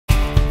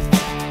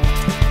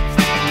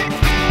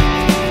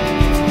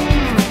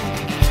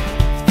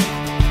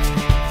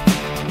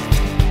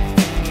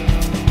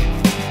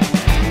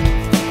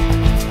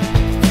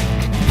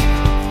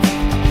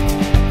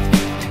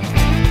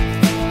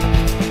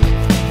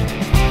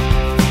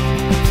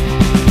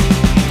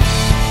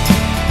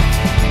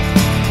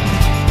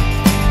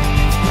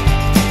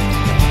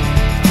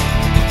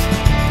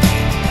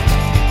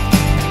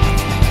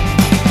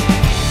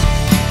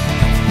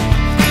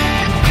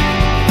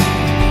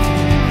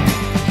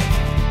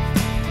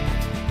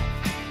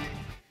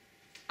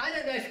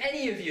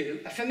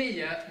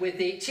familiar with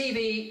the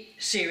TV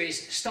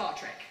series Star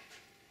Trek?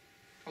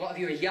 A lot of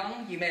you are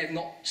young, you may have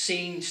not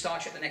seen Star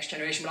Trek: The Next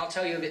Generation, but I'll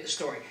tell you a bit of the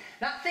story.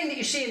 That thing that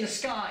you see in the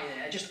sky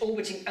there, just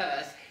orbiting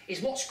Earth,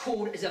 is what's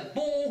called as a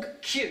Borg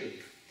cube.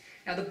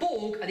 Now the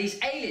Borg are these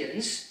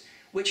aliens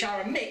which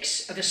are a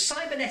mix of a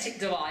cybernetic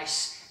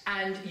device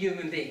and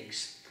human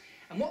beings.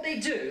 And what they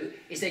do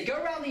is they go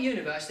around the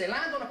universe, they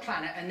land on a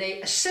planet and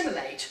they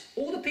assimilate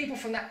all the people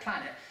from that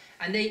planet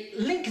and they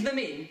link them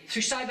in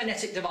through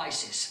cybernetic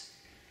devices.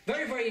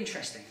 Very, very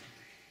interesting.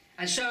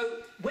 And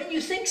so when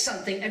you think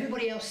something,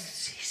 everybody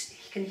else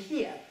can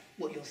hear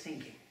what you're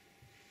thinking.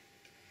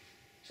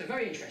 So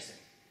very interesting.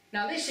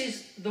 Now this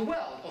is the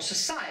world, or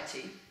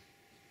society,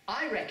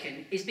 I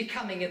reckon, is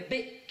becoming a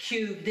bit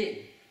cubed in,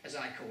 as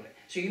I call it.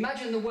 So you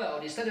imagine the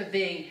world, instead of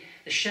being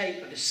the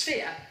shape of a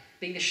sphere,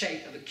 being the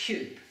shape of a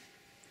cube.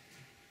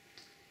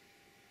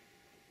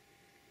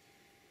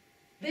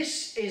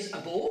 This is a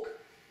Borg.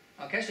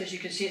 Okay, so as you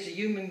can see, it's a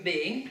human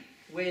being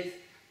with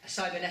a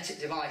cybernetic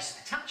device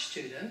attached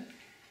to them.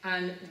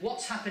 And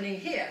what's happening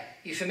here?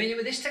 You familiar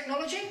with this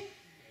technology?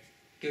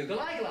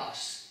 Google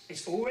Eyeglass.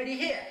 It's already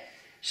here.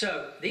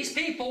 So these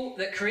people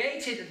that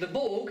created the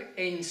Borg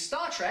in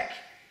Star Trek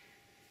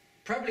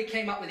probably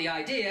came up with the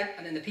idea,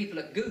 and then the people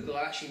at Google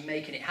are actually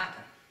making it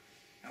happen.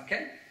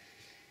 Okay?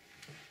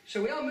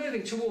 So we are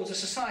moving towards a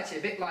society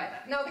a bit like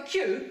that. Now the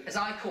cube, as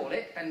I call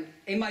it, and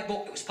in my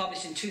book that was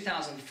published in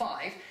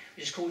 2005,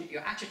 which is called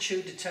Your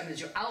Attitude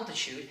Determines Your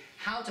Altitude,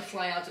 How to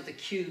Fly Out of the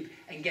Cube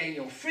and Gain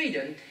Your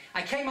Freedom,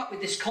 I came up with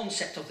this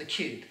concept of the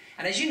cube.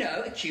 And as you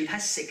know, a cube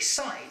has 6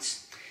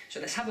 sides. So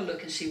let's have a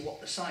look and see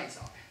what the sides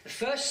are. The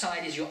first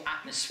side is your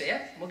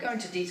atmosphere, and we'll go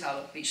into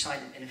detail of each side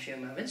in a few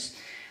moments.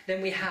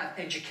 Then we have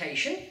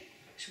education,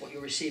 which is what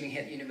you're receiving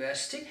here at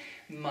university,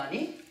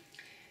 money,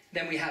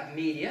 then we have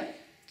media,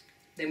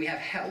 then we have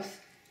health,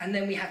 and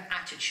then we have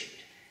attitude.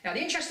 Now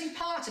the interesting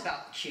part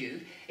about the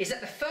cube is that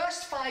the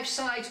first 5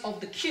 sides of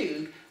the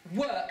cube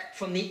work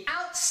from the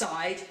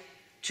outside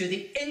to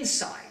the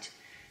inside.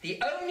 The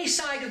only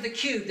side of the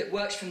cube that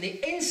works from the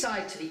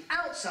inside to the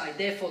outside,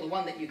 therefore the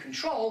one that you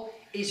control,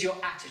 is your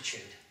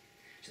attitude.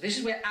 So this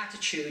is where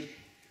attitude,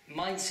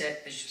 mindset,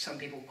 as some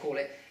people call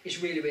it,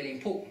 is really, really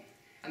important.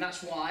 And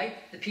that's why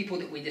the people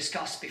that we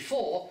discussed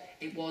before,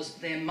 it was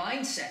their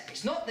mindset.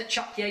 It's not that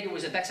Chuck Yeager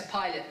was a better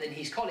pilot than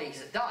his colleagues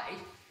that died.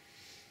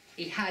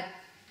 He had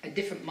a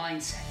different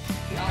mindset.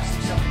 He asked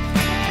himself